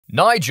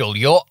Nigel,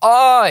 your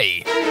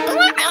eye!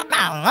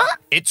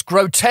 It's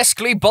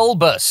grotesquely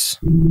bulbous.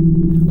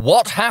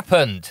 What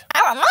happened?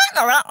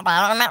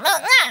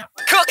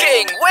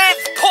 Cooking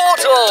with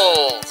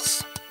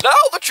portals! Now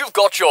that you've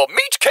got your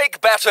meat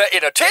cake batter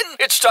in a tin,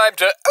 it's time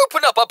to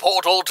open up a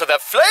portal to the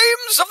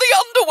flames of the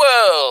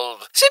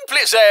underworld.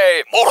 Simply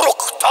say,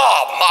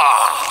 Moruktama.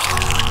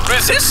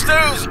 Resist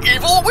those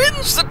evil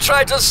winds that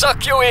try to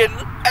suck you in.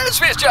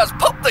 As we just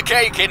pop the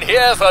cake in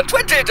here for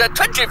 20 to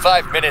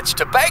 25 minutes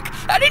to bake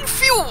and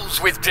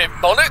infuse with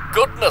demonic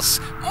goodness.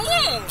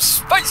 Mmm,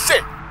 spicy.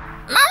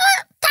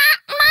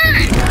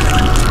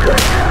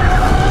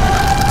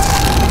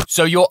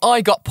 So your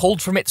eye got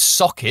pulled from its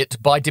socket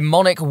by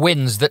demonic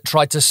winds that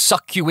tried to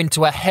suck you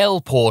into a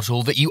hell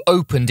portal that you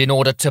opened in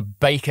order to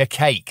bake a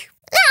cake.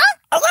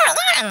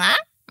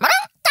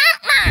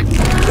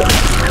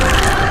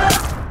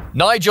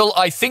 Nigel,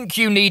 I think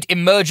you need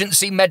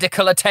emergency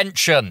medical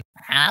attention.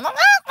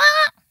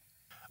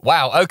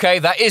 Wow, okay,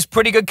 that is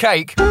pretty good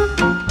cake.